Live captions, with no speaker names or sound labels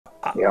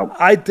Yep.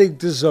 I think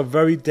this is a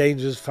very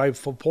dangerous fight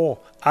for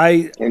Paul.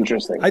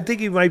 Interesting. I think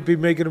he might be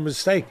making a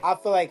mistake. I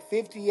feel like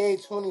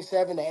 58,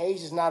 27, the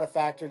age is not a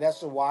factor.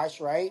 That's a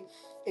wash, right?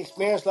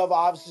 Experience level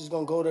obviously is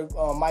going to go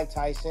to Mike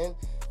Tyson.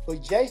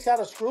 But Jake's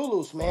got a screw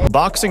loose, man.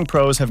 Boxing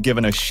pros have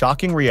given a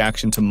shocking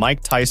reaction to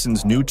Mike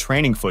Tyson's new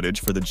training footage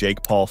for the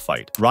Jake Paul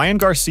fight. Ryan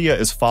Garcia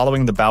is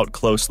following the bout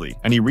closely,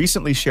 and he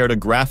recently shared a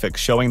graphic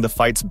showing the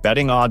fight's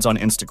betting odds on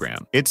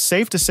Instagram. It's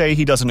safe to say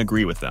he doesn't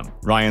agree with them.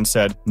 Ryan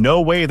said, "No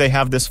way they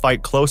have this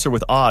fight closer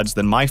with odds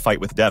than my fight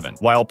with Devin."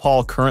 While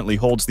Paul currently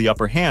holds the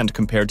upper hand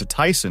compared to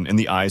Tyson in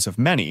the eyes of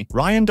many,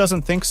 Ryan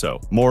doesn't think so.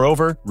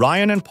 Moreover,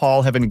 Ryan and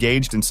Paul have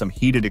engaged in some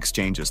heated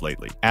exchanges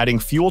lately. Adding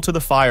fuel to the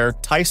fire,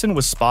 Tyson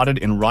was spotted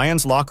in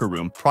Ryan's locker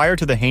room prior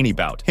to the Haney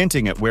bout,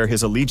 hinting at where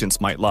his allegiance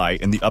might lie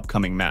in the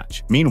upcoming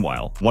match.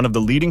 Meanwhile, one of the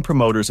leading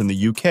promoters in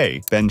the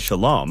UK, Ben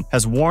Shalom,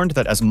 has warned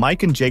that as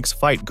Mike and Jake's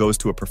fight goes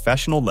to a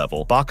professional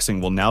level, boxing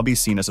will now be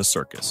seen as a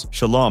circus.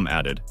 Shalom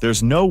added,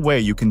 "There's no way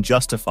you can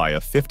justify a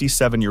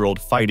 57-year-old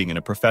fighting in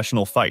a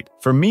professional fight.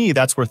 For me,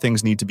 that's where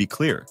things need to be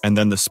clear, and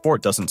then the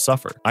sport doesn't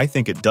suffer. I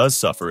think it does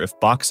suffer if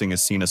boxing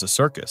is seen as a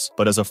circus,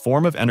 but as a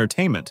form of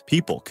entertainment,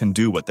 people can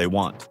do what they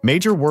want."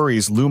 Major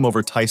worries loom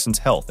over Tyson's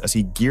health as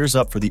he gears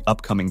up for the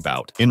upcoming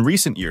bout. In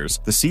recent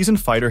years, the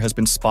seasoned fighter has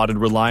been spotted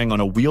relying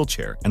on a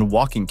wheelchair and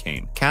walking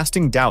cane,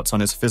 casting doubts on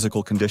his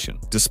physical condition.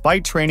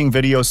 Despite training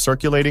videos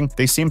circulating,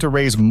 they seem to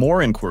raise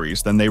more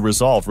inquiries than they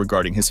resolve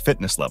regarding his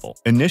fitness level.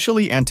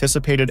 Initially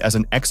anticipated as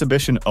an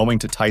exhibition owing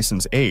to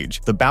Tyson's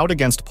age, the bout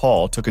against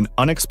Paul took an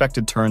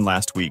unexpected turn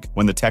last week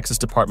when the Texas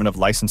Department of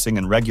Licensing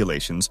and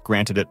Regulations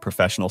granted it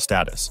professional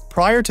status.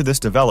 Prior to this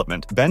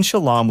development, Ben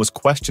Shalom was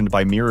questioned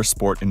by Mirror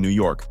Sport in New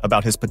York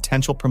about his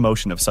potential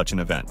promotion of such an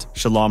event.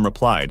 Shalom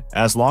replied,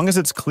 "As long as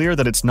it's clear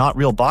that it's not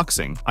real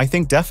boxing, I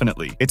think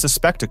definitely. It's a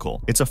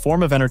spectacle. It's a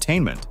form of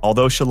entertainment."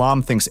 Although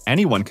Shalom thinks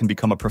anyone can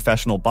become a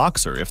professional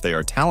boxer if they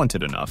are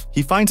talented enough,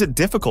 he finds it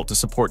difficult to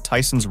support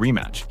Tyson's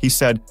rematch. He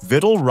said,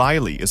 "Vidal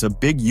Riley is a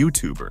big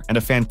YouTuber and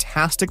a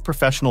fantastic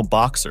professional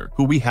boxer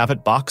who we have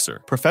at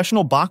Boxer.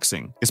 Professional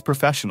boxing is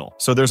professional,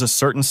 so there's a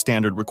certain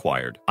standard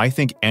required. I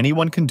think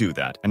anyone can do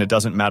that, and it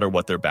doesn't matter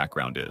what their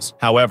background is."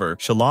 However,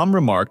 Shalom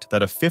remarked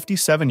that a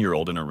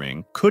 57-year-old in a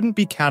ring couldn't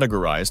be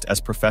categorized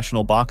as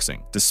professional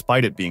boxing,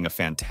 despite it being a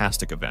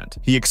fantastic event.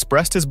 He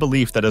expressed his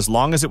belief that as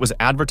long as it was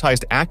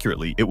advertised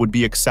accurately, it would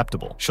be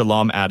acceptable.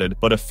 Shalom added,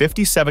 "But a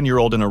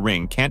 57-year-old in a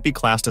ring can't be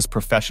classed as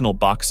professional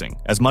boxing,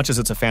 as much as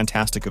it's a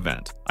fantastic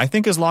event. I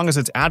think as long as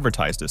it's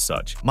advertised as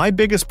such. My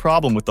biggest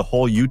problem with the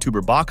whole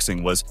YouTuber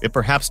boxing was it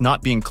perhaps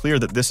not being clear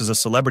that this is a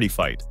celebrity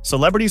fight.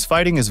 Celebrities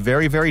fighting is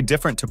very, very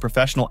different to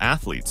professional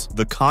athletes.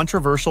 The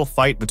controversial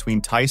fight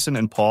between Tyson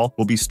and Paul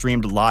will be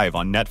streamed live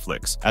on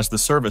Netflix as the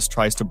service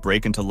tries to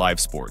break into live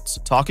sports."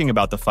 Talking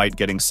about the fight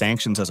getting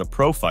sanctions as a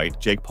pro fight,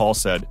 Jake Paul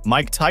said,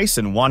 "Mike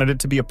Tyson wanted it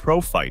to be a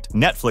pro fight.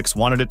 Netflix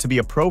wanted it to be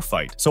a pro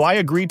fight, so I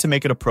agreed to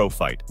make it a pro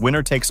fight.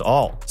 Winner takes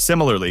all."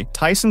 Similarly,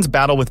 Tyson's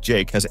battle with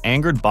Jake has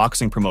angered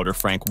boxing promoter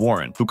Frank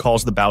Warren, who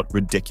calls the bout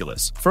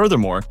ridiculous.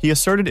 Furthermore, he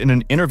asserted in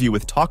an interview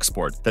with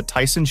TalkSport that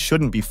Tyson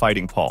shouldn't be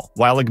fighting Paul.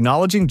 While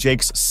acknowledging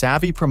Jake's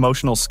savvy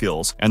promotional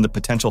skills and the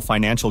potential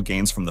financial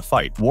gains from the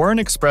fight, Warren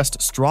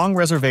expressed strong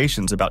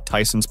reservations about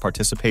Tyson's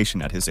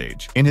participation at his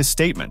age. In his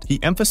statement, he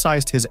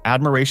emphasized his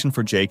admiration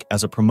for Jake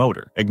as a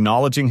promoter,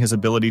 acknowledging his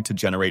ability to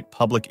generate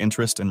public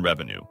interest and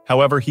revenue.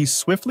 However, he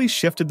swiftly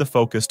shifted the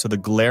focus to the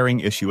glaring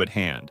issue at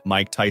hand,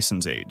 Mike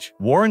Tyson's age.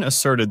 Warren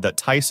asserted that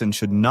Tyson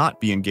should not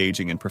be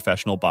engaging in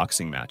professional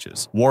boxing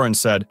matches. Warren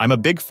said, "I'm a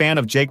big fan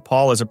of Jake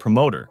Paul as a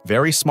promoter,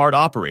 very smart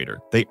operator.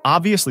 They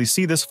obviously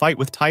see this fight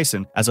with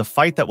Tyson as a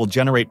fight that will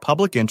generate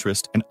public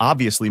interest and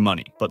obviously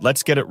money. But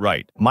let's get it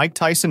right. Mike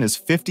Tyson is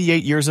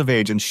 58 years of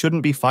age and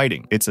shouldn't be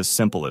fighting. It's as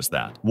simple as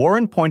that."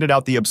 Warren pointed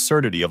out the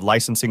absurdity of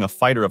licensing a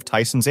fighter of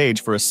Tyson's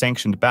age for a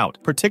sanctioned bout,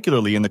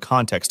 particularly in the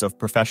context of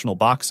professional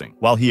boxing.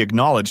 While he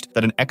acknowledged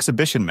that an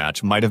exhibition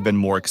match might have been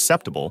more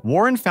acceptable,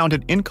 Warren found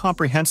it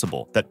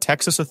incomprehensible that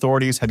Texas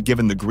authorities had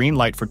given the green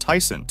light for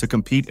Tyson to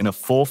compete in a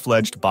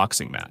full-fledged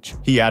boxing match.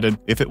 He added,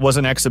 "If it was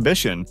an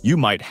exhibition, you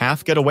might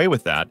half get away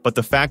with that, but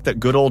the fact that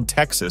good old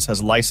Texas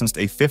has licensed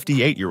a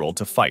 58-year-old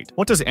to fight,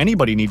 what does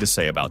anybody need to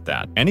say about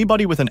that?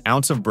 Anybody with an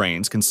ounce of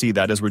brains can see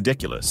that as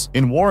ridiculous."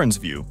 In Warren's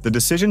view, the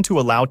decision to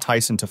allow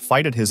Tyson to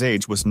fight at his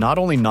age was not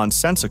only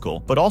nonsensical,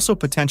 but also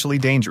potentially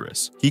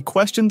dangerous. He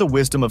questioned the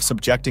wisdom of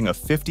subjecting a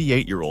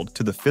 58-year-old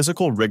to the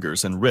physical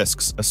rigors and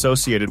risks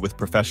associated with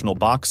professional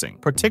boxing,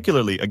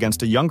 particularly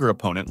against a younger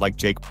opponent like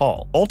Jake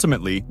Paul.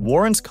 Ultimately,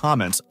 Warren's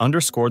comments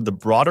underscored the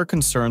broader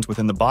concerns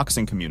within the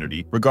boxing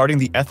community regarding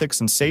the ethics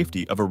and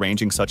safety of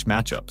arranging such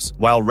matchups.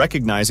 While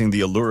recognizing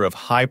the allure of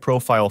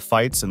high-profile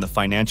fights and the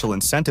financial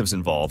incentives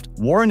involved,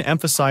 Warren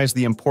emphasized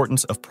the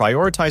importance of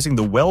prioritizing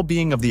the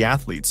well-being of the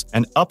athletes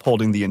and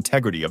upholding the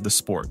integrity of the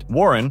sport.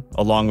 Warren,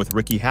 along with with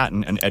Ricky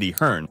Hatton and Eddie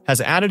Hearn, has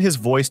added his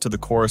voice to the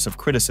chorus of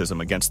criticism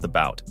against the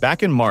bout.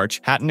 Back in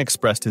March, Hatton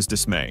expressed his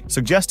dismay,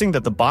 suggesting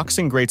that the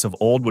boxing greats of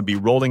old would be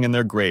rolling in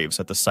their graves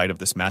at the sight of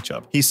this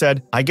matchup. He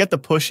said, "I get the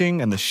pushing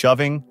and the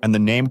shoving and the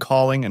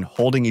name-calling and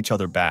holding each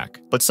other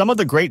back. But some of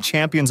the great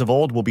champions of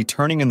old will be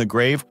turning in the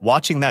grave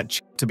watching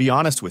that to be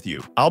honest with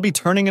you. I'll be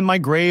turning in my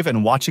grave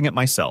and watching it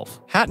myself."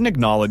 Hatton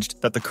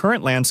acknowledged that the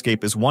current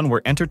landscape is one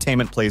where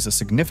entertainment plays a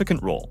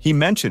significant role. He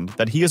mentioned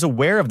that he is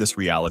aware of this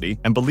reality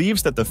and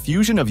believes that the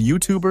fusion of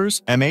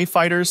YouTubers, MMA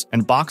fighters,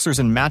 and boxers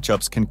in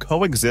matchups can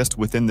coexist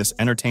within this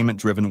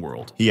entertainment-driven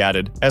world. He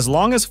added, "As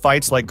long as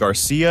fights like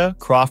Garcia,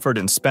 Crawford,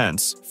 and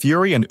Spence,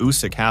 Fury, and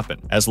Usyk happen,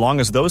 as long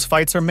as those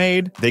fights are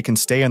made, they can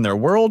stay in their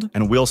world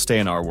and we'll stay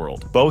in our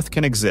world. Both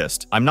can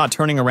exist. I'm not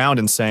turning around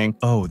and saying,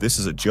 oh, this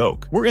is a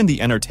joke. We're in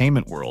the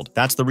entertainment world.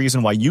 That's the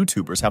reason why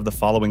YouTubers have the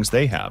followings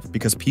they have,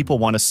 because people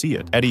want to see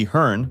it." Eddie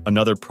Hearn,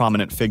 another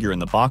prominent figure in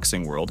the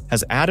boxing world,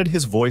 has added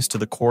his voice to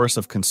the chorus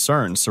of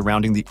concern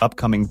surrounding the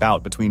upcoming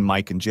bout between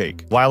Mike and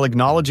Jake. While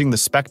acknowledging the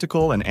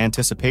spectacle and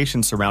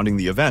anticipation surrounding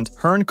the event,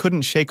 Hearn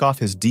couldn't shake off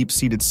his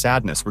deep-seated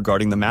sadness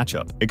regarding the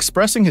matchup.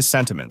 Expressing his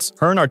sentiments,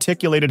 Hearn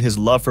articulated his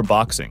love for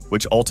boxing,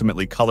 which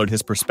ultimately colored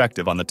his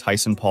perspective on the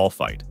Tyson-Paul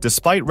fight.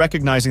 Despite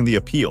recognizing the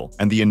appeal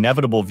and the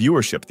inevitable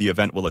viewership the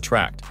event will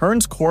attract,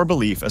 Hearn's core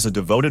belief as a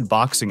devoted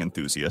boxing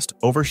enthusiast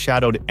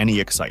overshadowed any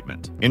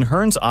excitement. In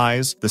Hearn's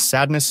eyes, the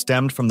sadness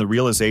stemmed from the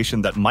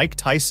realization that Mike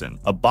Tyson,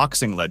 a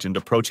boxing legend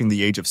approaching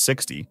the age of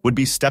 60, would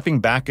be stepping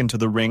back into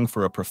the ring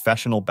for a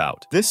professional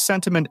bout. This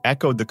sentiment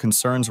echoed the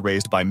concerns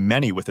raised by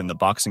many within the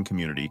boxing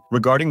community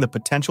regarding the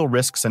potential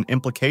risks and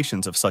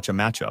implications of such a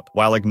matchup.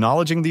 While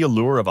acknowledging the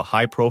allure of a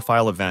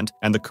high-profile event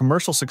and the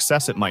commercial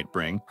success it might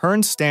bring,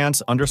 Hearn's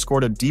stance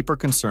underscored a deeper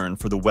concern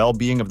for the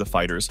well-being of the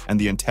fighters and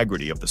the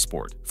integrity of the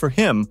sport. For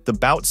him, the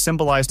bout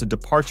symbolized a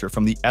departure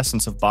from the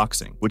essence of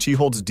boxing, which he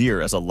holds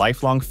dear as a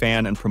lifelong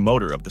fan and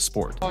promoter of the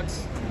sport.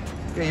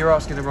 Yeah, you're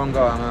asking the wrong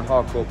guy. I'm a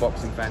hardcore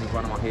boxing fan. He's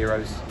one of my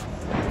heroes.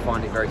 I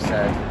find it very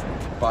sad.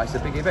 But it's a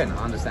big event.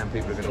 I understand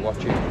people are going to watch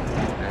it.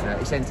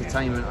 And it's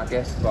entertainment, I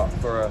guess, but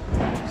for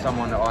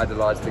someone that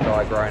idolised the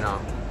guy growing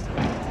up,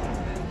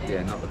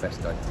 yeah, not the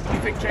best day. Do you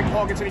think Jake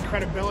Paul gets any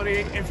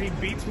credibility if he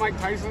beats Mike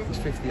Tyson? He's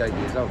 58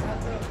 years old.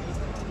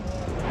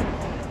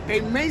 They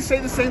may say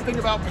the same thing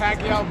about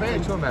Pacquiao What are you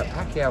then. talking about?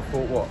 Pacquiao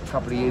fought, what, a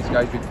couple of years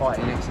ago. He's been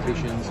fighting in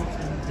exhibitions.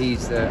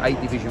 He's the 8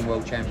 division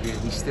world champion.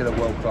 He's still a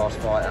world-class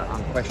fighter,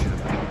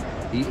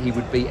 unquestionably. He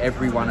would beat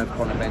every one of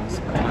Conor Benn's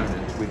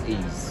opponents with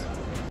ease.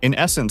 In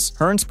essence,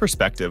 Hearn's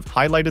perspective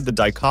highlighted the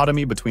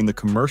dichotomy between the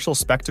commercial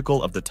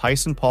spectacle of the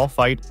Tyson-Paul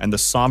fight and the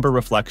somber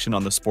reflection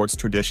on the sport's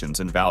traditions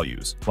and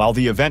values. While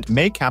the event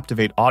may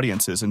captivate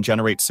audiences and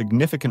generate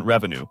significant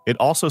revenue, it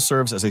also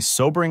serves as a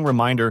sobering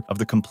reminder of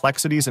the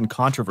complexities and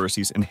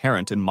controversies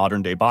inherent in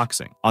modern-day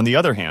boxing. On the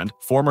other hand,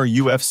 former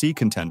UFC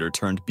contender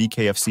turned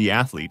BKFC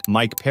athlete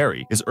Mike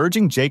Perry is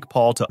urging Jake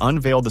Paul to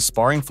unveil the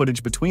sparring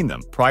footage between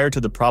them prior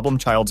to the problem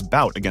child's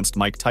bout against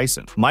Mike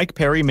Tyson. Mike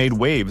Perry made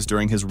waves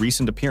during his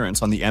recent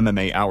appearance on the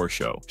MMA Hour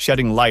show,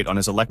 shedding light on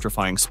his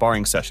electrifying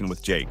sparring session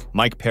with Jake.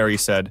 Mike Perry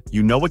said,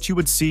 "You know what you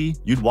would see?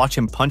 You'd watch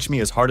him punch me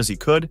as hard as he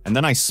could, and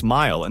then I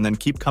smile and then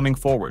keep coming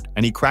forward.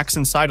 And he cracks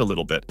inside a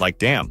little bit, like,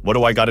 damn, what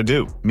do I gotta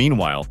do?"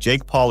 Meanwhile,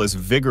 Jake Paul is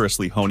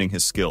vigorously honing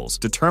his skills,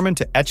 determined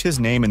to etch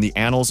his name in the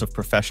annals of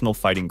professional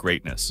fighting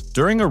greatness.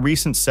 During a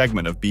recent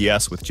segment of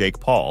BS with Jake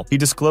Paul, he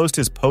disclosed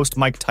his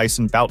post-Mike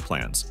Tyson bout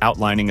plans,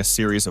 outlining a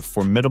series of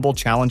formidable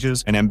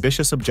challenges and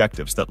ambitious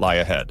objectives that lie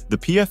ahead. The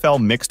PFL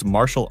Mixed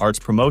Martial Arts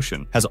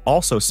Promotion has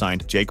also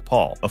signed Jake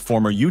Paul, a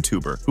former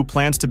YouTuber who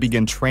plans to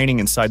begin training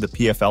inside the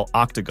PFL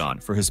Octagon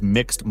for his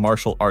mixed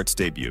martial arts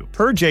debut.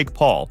 Per Jake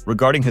Paul,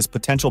 regarding his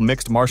potential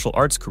mixed martial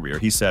arts career,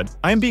 he said,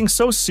 "I am being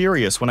so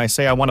serious when I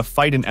say I want to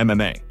fight in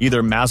MMA,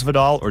 either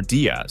Masvidal or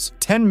Diaz.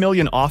 10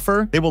 million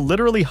offer? They will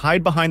literally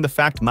hide behind the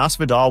fact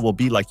Masvidal will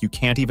be like you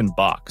can't even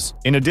box."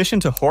 In addition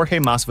to Jorge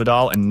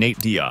Masvidal and Nate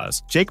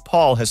Diaz, Jake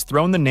Paul has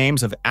thrown the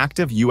names of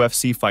active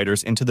UFC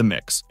fighters into the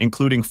mix,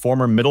 including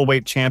former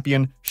middleweight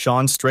champion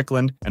Sean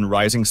Strickland and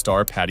rising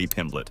star Paddy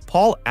Pimblett.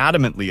 Paul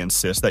adamantly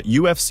insists that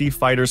UFC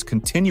fighters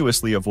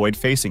continuously avoid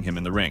facing him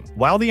in the ring.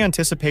 While the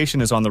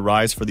anticipation is on the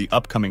rise for the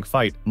upcoming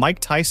fight, Mike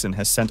Tyson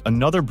has sent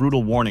another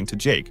brutal warning to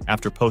Jake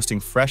after posting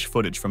fresh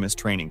footage from his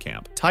training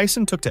camp.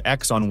 Tyson took to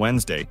X on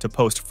Wednesday to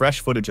post fresh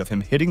footage of him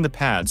hitting the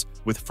pads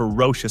with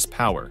ferocious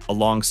power,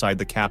 alongside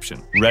the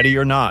caption, "Ready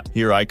or not,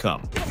 here I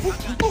come."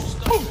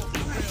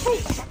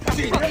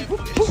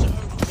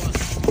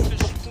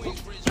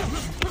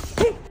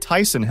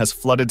 Tyson has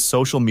flooded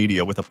social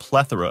media with a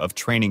plethora of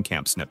training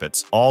camp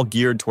snippets, all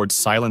geared towards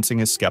silencing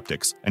his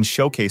skeptics and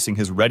showcasing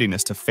his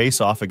readiness to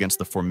face off against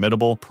the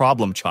formidable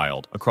problem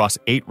child across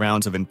 8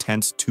 rounds of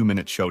intense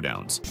 2-minute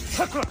showdowns.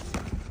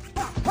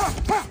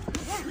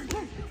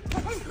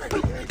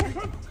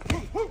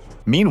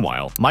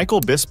 Meanwhile, Michael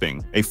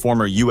Bisping, a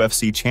former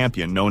UFC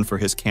champion known for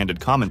his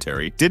candid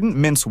commentary, didn't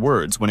mince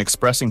words when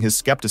expressing his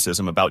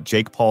skepticism about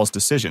Jake Paul's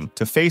decision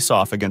to face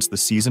off against the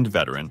seasoned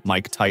veteran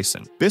Mike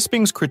Tyson.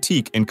 Bisping's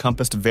critique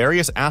encompassed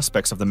various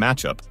aspects of the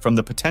matchup, from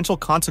the potential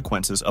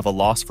consequences of a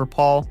loss for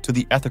Paul to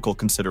the ethical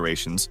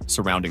considerations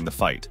surrounding the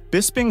fight.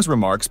 Bisping's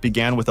remarks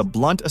began with a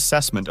blunt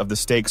assessment of the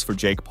stakes for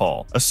Jake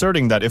Paul,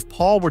 asserting that if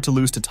Paul were to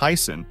lose to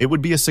Tyson, it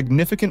would be a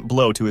significant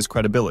blow to his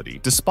credibility.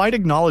 Despite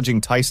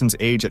acknowledging Tyson's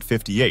age at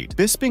 58,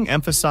 Bisping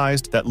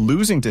emphasized that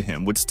losing to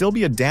him would still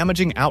be a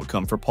damaging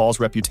outcome for Paul's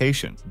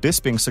reputation.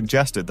 Bisping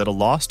suggested that a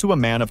loss to a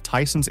man of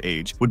Tyson's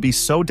age would be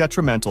so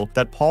detrimental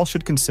that Paul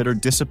should consider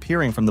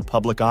disappearing from the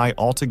public eye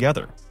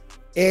altogether.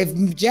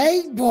 If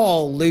Jake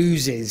Paul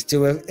loses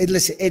to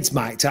listen, it's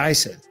Mike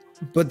Tyson,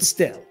 but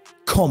still,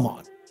 come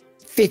on.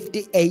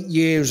 58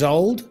 years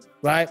old,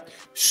 right?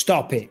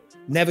 Stop it.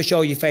 Never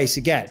show your face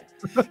again.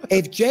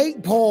 If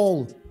Jake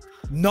Paul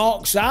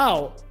knocks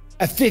out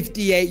a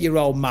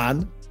 58-year-old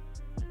man,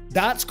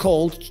 that's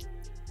called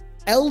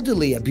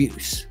elderly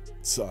abuse.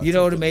 You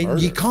know what I mean? Murder.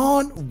 You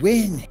can't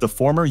win. The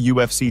former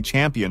UFC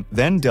champion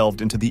then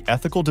delved into the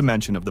ethical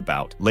dimension of the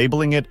bout,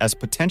 labeling it as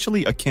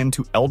potentially akin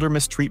to elder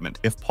mistreatment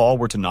if Paul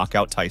were to knock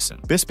out Tyson.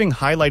 Bisping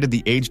highlighted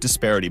the age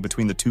disparity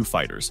between the two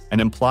fighters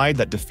and implied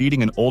that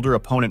defeating an older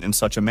opponent in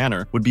such a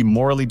manner would be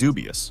morally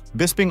dubious.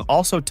 Bisping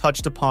also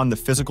touched upon the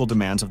physical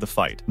demands of the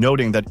fight,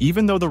 noting that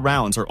even though the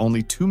rounds are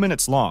only 2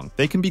 minutes long,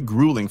 they can be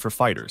grueling for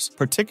fighters,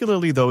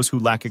 particularly those who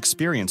lack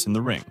experience in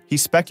the ring. He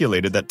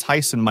speculated that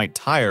Tyson might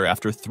tire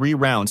after 3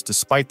 rounds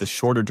despite the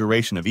shorter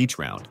duration of each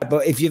round.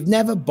 But if you've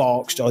never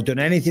boxed or done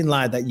anything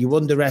like that, you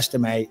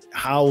underestimate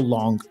how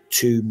long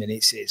 2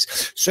 minutes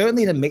is.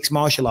 Certainly in a mixed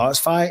martial arts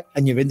fight,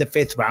 and you're in the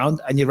 5th round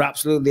and you're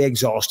absolutely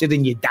exhausted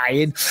and you're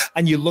dying,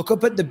 and you look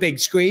up at the big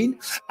screen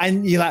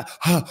and you're like,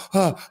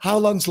 how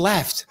long's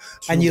left?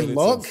 And you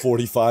look,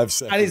 45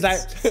 seconds. and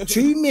it's like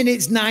 2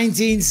 minutes,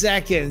 19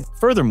 seconds.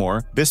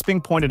 Furthermore,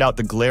 Bisping pointed out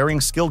the glaring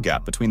skill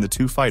gap between the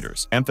two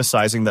fighters,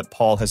 emphasizing that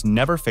Paul has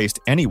never faced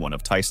anyone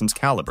of Tyson's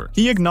caliber.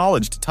 He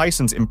acknowledged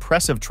Tyson's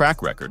impressive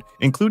track record,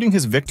 including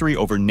his victory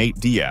over Nate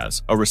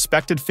Diaz, a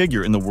respected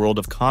figure in the world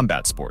of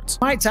combat sports.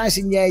 Mike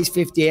Tyson, yeah, he's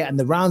 58, and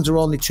the rounds are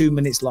only 2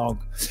 minutes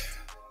long.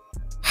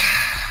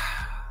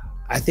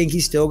 I think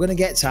he's still going to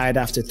get tired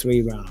after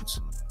 3 rounds.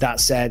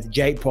 That said,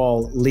 Jake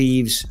Paul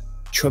leaves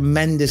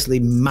tremendously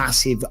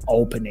massive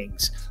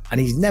openings, and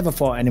he's never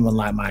fought anyone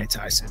like Mike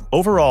Tyson.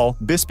 Overall,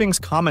 Bisping's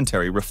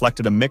commentary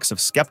reflected a mix of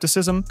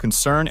skepticism,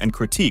 concern, and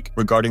critique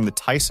regarding the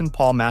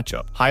Tyson-Paul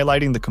matchup,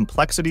 highlighting the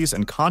complexities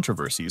and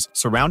controversies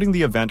surrounding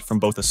the event from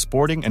both a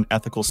sporting and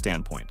ethical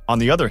standpoint. On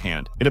the other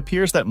hand, it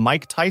appears that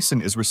Mike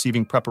Tyson is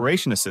receiving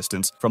preparation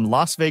assistance from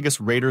Las Vegas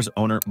Raiders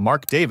owner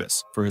Mark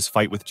Davis for his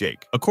fight with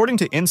Jake. According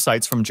to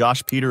insights from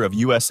Josh Peter of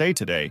USA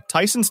Today,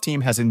 Tyson's team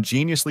has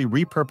ingeniously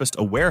repurposed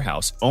a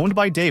warehouse owned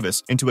by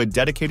Davis into a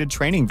dedicated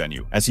training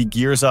venue as he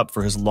gears up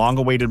for his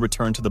long-awaited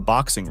return to the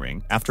boxing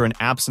ring after an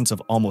absence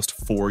of almost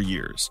 4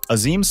 years.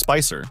 Azim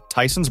Spicer,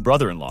 Tyson's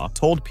brother-in-law,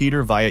 told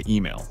Peter via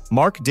email,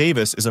 "Mark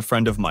Davis is a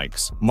friend of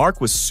Mike's. Mark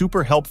was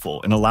super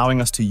helpful in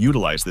allowing us to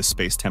utilize this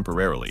space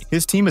temporarily.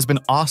 His team has been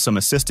awesome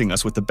assisting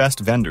us with the best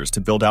vendors to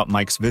build out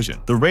Mike's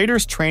vision." The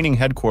Raiders' training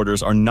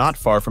headquarters are not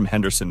far from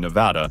Henderson,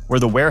 Nevada, where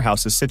the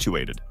warehouse is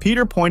situated.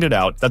 Peter pointed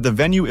out that the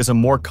venue is a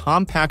more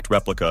compact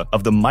replica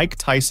of the Mike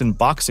Tyson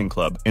Boxing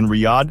Club in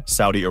Riyadh,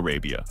 Saudi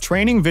Arabia.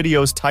 Training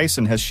videos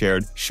Tyson has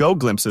shared show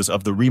glimpses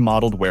of the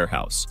remodeled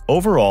warehouse.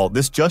 Overall,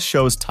 this just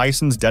shows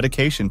Tyson's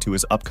dedication to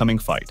his upcoming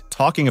fight.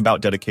 Talking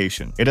about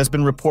dedication, it has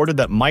been reported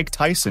that Mike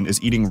Tyson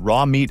is eating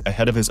raw meat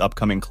ahead of his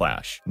upcoming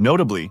clash.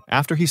 Notably,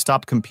 after he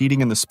stopped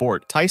competing in the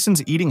sport,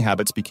 Tyson's eating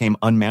habits became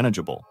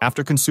unmanageable.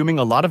 After consuming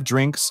a lot of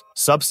drinks,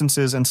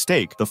 substances, and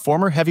steak, the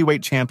former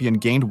heavyweight champion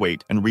gained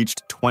weight and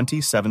reached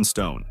 27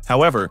 stone.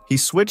 However, he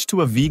switched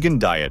to a vegan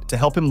diet to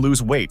help him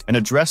lose weight and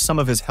address some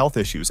of his health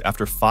issues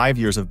after 5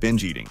 years of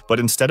binge eating. But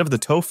instead of the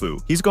tofu,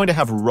 he's going to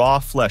have raw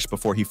flesh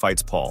before he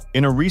fights Paul.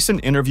 In a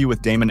recent interview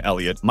with Damon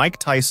Elliott, Mike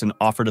Tyson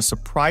offered a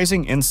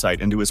surprising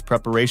insight into his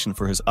preparation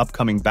for his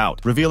upcoming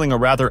bout, revealing a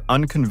rather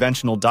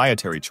unconventional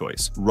dietary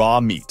choice: raw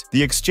meat.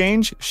 The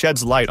exchange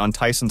sheds light on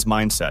Tyson's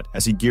mindset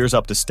as he gears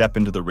up to step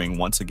into the ring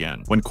once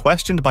again. When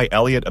questioned by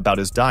Elliott about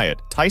his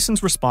diet,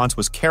 Tyson's response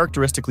was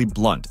characteristically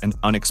blunt and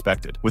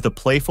unexpected. With a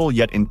playful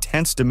yet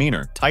intense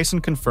demeanor, Tyson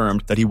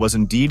confirmed that he was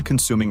indeed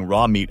consuming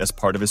raw meat as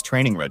part of his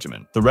training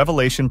regimen. The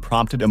revelation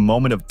prompted a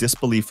moment of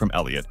disbelief from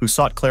Elliott, who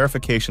sought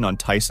clarification on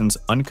Tyson's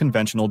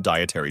unconventional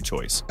dietary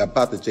choice.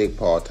 About the Jake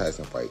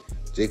Paul-Tyson fight.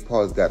 Jake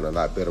Paul has gotten a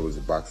lot better with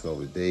his boxing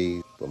over the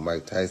days, but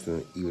Mike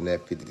Tyson, even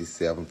at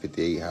 57,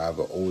 58,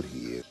 however old he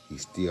is,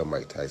 he's still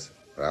Mike Tyson.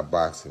 When I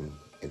boxed him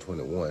in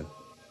 21,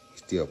 he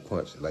still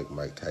punched like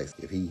Mike Tyson.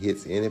 If he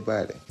hits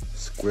anybody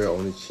square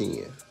on the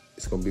chin,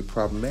 it's going to be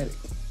problematic.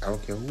 I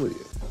don't care who it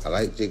is. I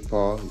like Jake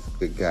Paul. He's a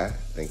good guy.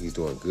 I think he's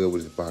doing good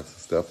with his boxing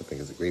stuff. I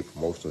think it's a great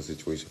promotional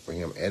situation for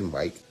him and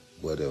Mike.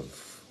 But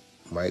if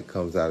Mike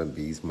comes out and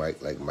beats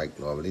Mike like Mike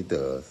normally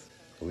does,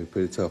 it's going to be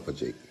pretty tough for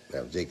Jake. Now,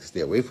 if Jake can stay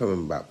away from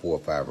him about 4 or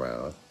 5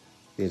 rounds,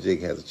 then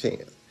Jake has a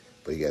chance.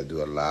 but you got to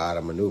do a lot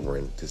of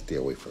maneuvering to stay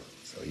away from it.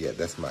 So yeah,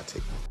 that's my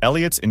take.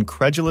 Elliott's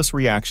incredulous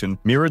reaction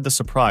mirrored the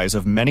surprise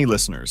of many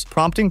listeners,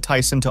 prompting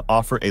Tyson to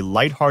offer a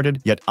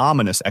lighthearted yet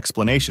ominous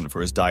explanation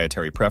for his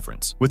dietary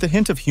preference. With a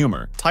hint of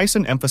humor,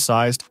 Tyson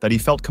emphasized that he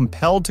felt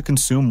compelled to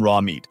consume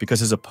raw meat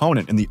because his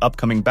opponent in the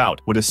upcoming bout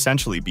would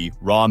essentially be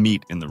raw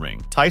meat in the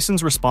ring.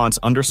 Tyson's response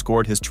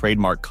underscored his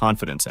trademark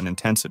confidence and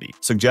intensity,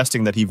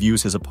 suggesting that he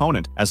views his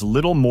opponent as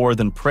little more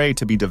than prey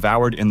to be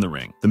devoured in the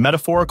ring. The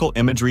metaphorical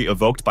imagery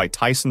evoked by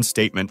Tyson's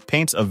statement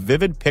paints a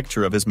vivid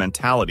picture of his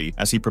mentality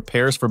as he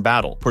prepares for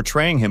battle,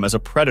 portraying him as a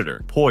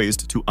predator,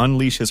 poised to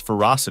unleash his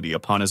ferocity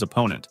upon his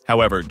opponent.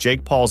 However,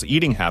 Jake Paul's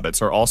eating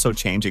habits are also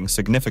changing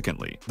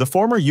significantly. The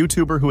former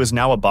YouTuber, who is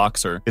now a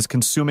boxer, is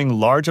consuming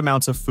large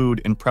amounts of food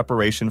in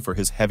preparation for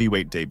his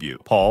heavyweight debut.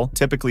 Paul,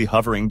 typically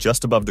hovering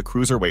just above the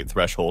cruiserweight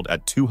threshold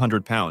at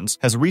 200 pounds,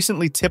 has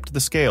recently tipped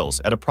the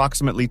scales at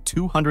approximately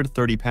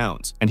 230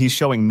 pounds, and he's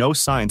showing no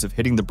signs of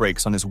hitting the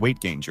brakes on his weight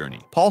gain journey.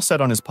 Paul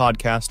said on his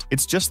podcast,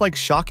 "It's just like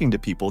shocking to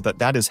people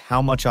that is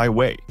how much I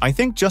weigh. I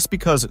think just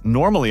because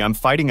normally I'm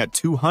fighting at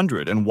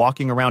 200 and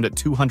walking around at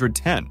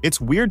 210. It's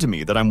weird to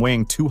me that I'm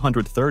weighing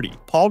 230.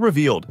 Paul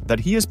revealed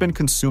that he has been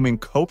consuming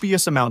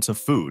copious amounts of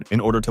food in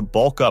order to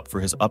bulk up for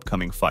his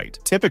upcoming fight.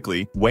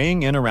 Typically,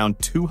 weighing in around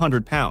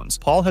 200 pounds,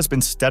 Paul has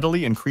been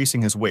steadily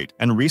increasing his weight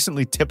and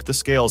recently tipped the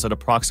scales at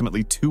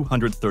approximately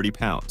 230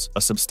 pounds,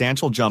 a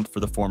substantial jump for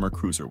the former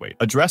cruiserweight.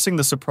 Addressing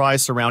the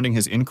surprise surrounding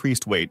his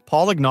increased weight,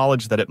 Paul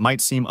acknowledged that it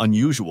might seem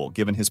unusual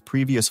given his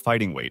previous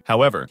fighting weight.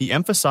 However, he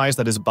emphasized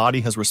that his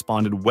body has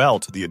responded well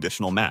to the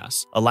additional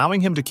mass, allowing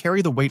him to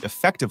carry the weight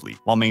effectively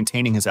while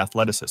maintaining his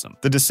athleticism.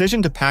 The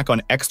decision to pack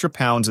on extra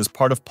pounds is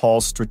part of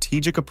Paul's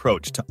strategic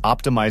approach to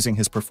optimizing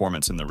his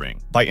performance in the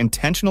ring. By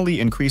intentionally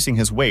increasing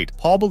his weight,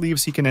 Paul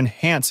believes he can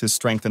enhance his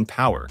strength and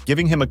power,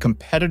 giving him a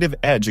competitive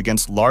edge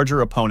against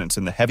larger opponents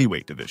in the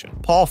heavyweight division.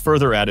 Paul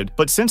further added,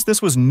 "But since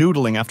this was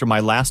noodling after my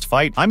last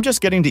fight, I'm just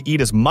getting to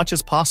eat as much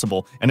as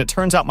possible, and it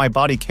turns out my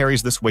body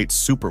carries this weight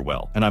super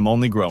well, and I'm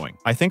only growing.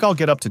 I think I'll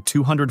get up to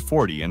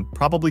 240 and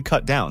probably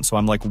cut down so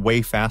I'm like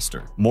way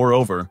faster."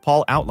 Moreover,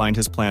 Paul outlined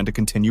his plan to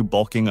continue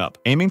bulking up,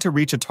 aiming to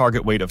reach a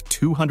target weight of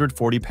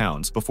 240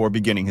 pounds before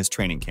beginning his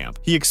training camp.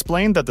 He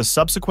explained that the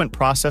subsequent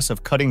process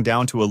of cutting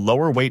down to a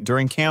lower weight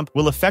during camp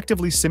will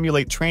effectively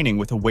simulate training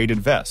with a weighted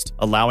vest,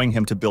 allowing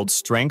him to build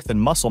strength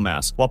and muscle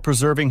mass while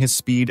preserving his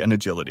speed and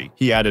agility.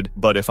 He added,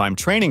 "But if I'm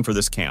training for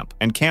this camp,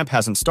 and camp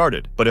hasn't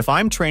started, but if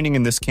I'm training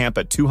in this camp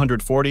at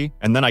 240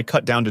 and then I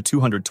cut down to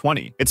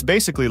 220, it's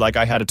basically like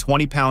I had a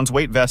 20 pounds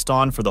weight vest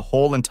on for the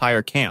whole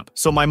entire camp.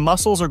 So my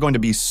muscles are going to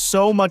be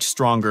so much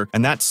stronger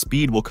and that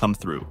speed will come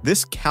through."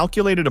 This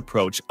calculated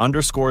approach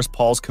underscores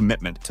Paul's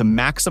commitment to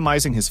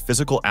maximizing his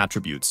physical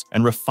attributes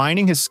and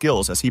refining his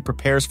skills as he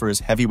prepares for his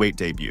heavyweight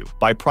debut.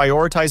 By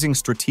prioritizing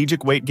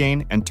strategic weight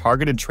gain and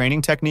targeted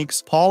training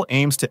techniques, Paul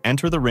aims to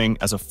enter the ring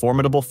as a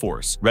formidable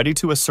force, ready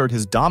to assert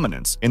his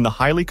dominance in the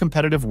highly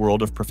competitive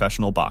world of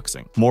professional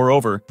boxing.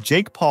 Moreover,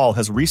 Jake Paul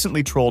has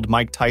recently trolled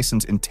Mike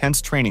Tyson's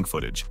intense training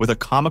footage with a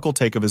comical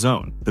take of his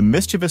own. The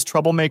mischievous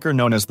troublemaker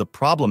known as the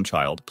Problem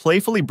Child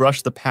playfully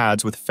brushed the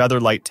pads with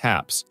feather-light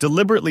taps,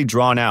 deliberately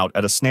drawn out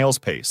at a snail's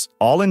pace,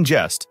 all in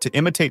jest to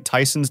imitate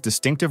Tyson's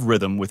distinctive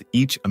rhythm with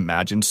each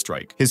imagined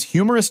strike. His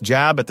humorous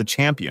jab at the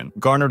champion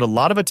garnered a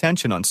lot of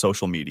attention on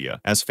social media,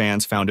 as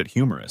fans found it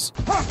humorous.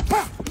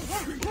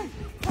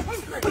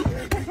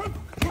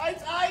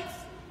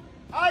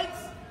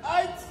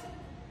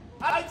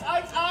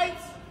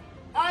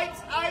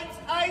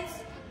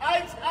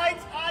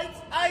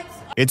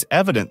 It's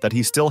evident that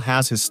he still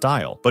has his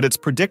style, but it's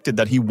predicted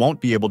that he won't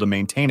be able to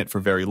maintain it for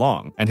very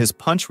long, and his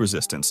punch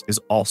resistance is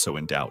also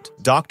in doubt.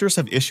 Doctors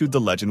have issued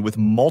the legend with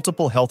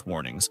multiple health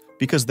warnings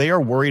because they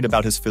are worried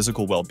about his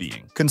physical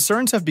well-being.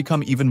 Concerns have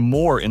become even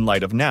more in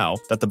light of now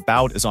that the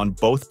bout is on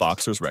both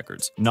boxers'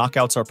 records.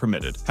 Knockouts are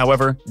permitted.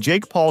 However,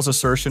 Jake Paul's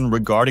assertion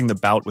regarding the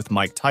bout with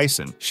Mike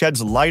Tyson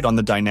sheds light on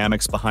the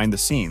dynamics behind the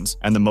scenes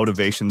and the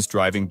motivations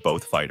driving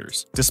both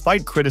fighters.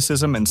 Despite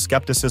criticism and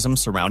skepticism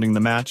surrounding the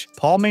match,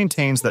 Paul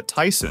maintains that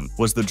Tyson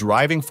was the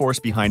driving force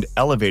behind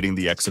elevating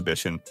the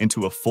exhibition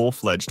into a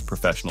full-fledged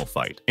professional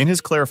fight. In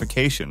his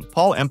clarification,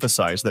 Paul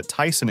emphasized that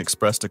Tyson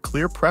expressed a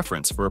clear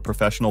preference for a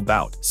professional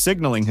bout,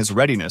 signaling his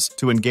readiness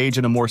to engage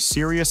in a more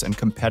serious and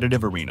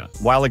competitive arena.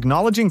 While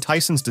acknowledging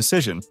Tyson's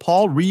decision,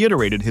 Paul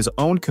reiterated his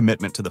own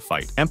commitment to the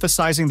fight,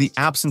 emphasizing the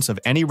absence of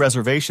any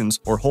reservations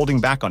or holding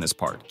back on his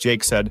part.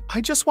 Jake said,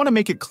 "I just want to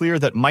make it clear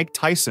that Mike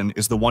Tyson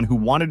is the one who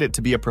wanted it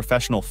to be a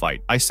professional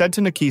fight. I said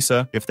to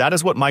Nikisa, if that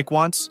is what Mike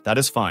wants, that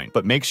is fine,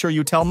 but make sure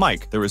you tell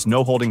Mike there is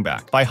no holding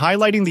back." By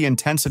highlighting the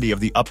intensity of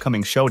the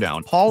upcoming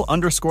showdown, Paul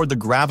underscored the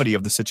gravity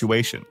of the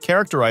situation,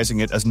 characterizing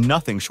it as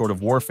nothing short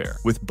of warfare.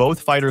 With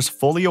both fighters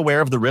fully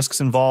aware of the risks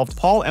involved,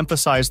 Paul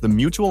emphasized the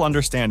mutual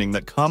understanding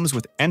that comes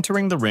with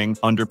entering the ring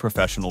under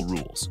professional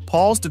rules.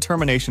 Paul's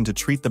determination to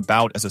treat the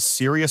bout as a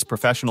serious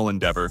professional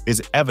endeavor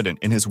is evident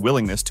in his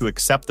willingness to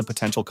accept the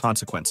potential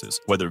consequences,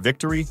 whether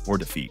victory or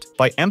defeat.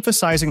 By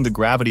emphasizing the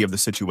gravity of the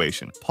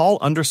situation, Paul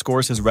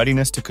underscores his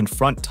readiness to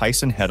confront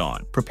Tyson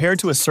head-on, prepared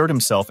to assert assert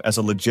himself as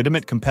a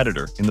legitimate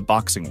competitor in the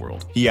boxing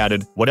world. He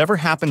added, "Whatever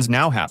happens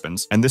now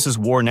happens, and this is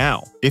war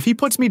now. If he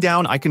puts me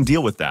down, I can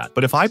deal with that.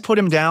 But if I put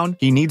him down,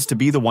 he needs to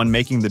be the one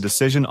making the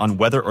decision on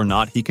whether or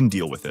not he can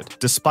deal with it."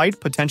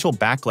 Despite potential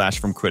backlash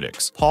from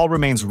critics, Paul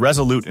remains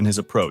resolute in his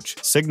approach,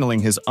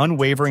 signaling his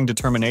unwavering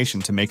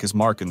determination to make his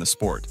mark in the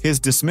sport. His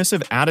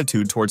dismissive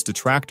attitude towards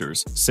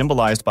detractors,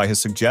 symbolized by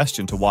his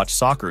suggestion to watch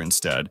soccer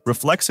instead,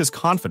 reflects his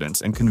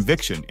confidence and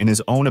conviction in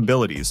his own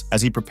abilities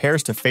as he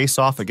prepares to face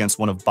off against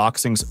one of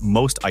boxing's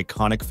most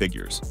iconic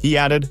figures. He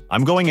added,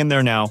 "I'm going in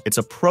there now. It's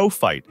a pro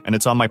fight, and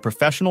it's on my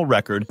professional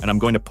record, and I'm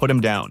going to put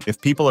him down.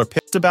 If people are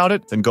pissed about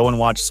it, then go and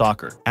watch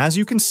soccer." As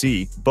you can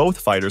see, both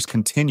fighters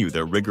continue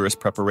their rigorous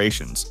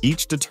preparations,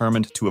 each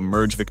determined to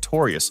emerge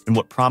victorious in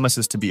what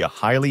promises to be a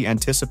highly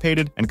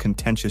anticipated and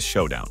contentious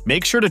showdown.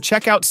 Make sure to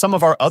check out some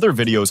of our other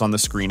videos on the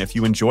screen if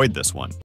you enjoyed this one.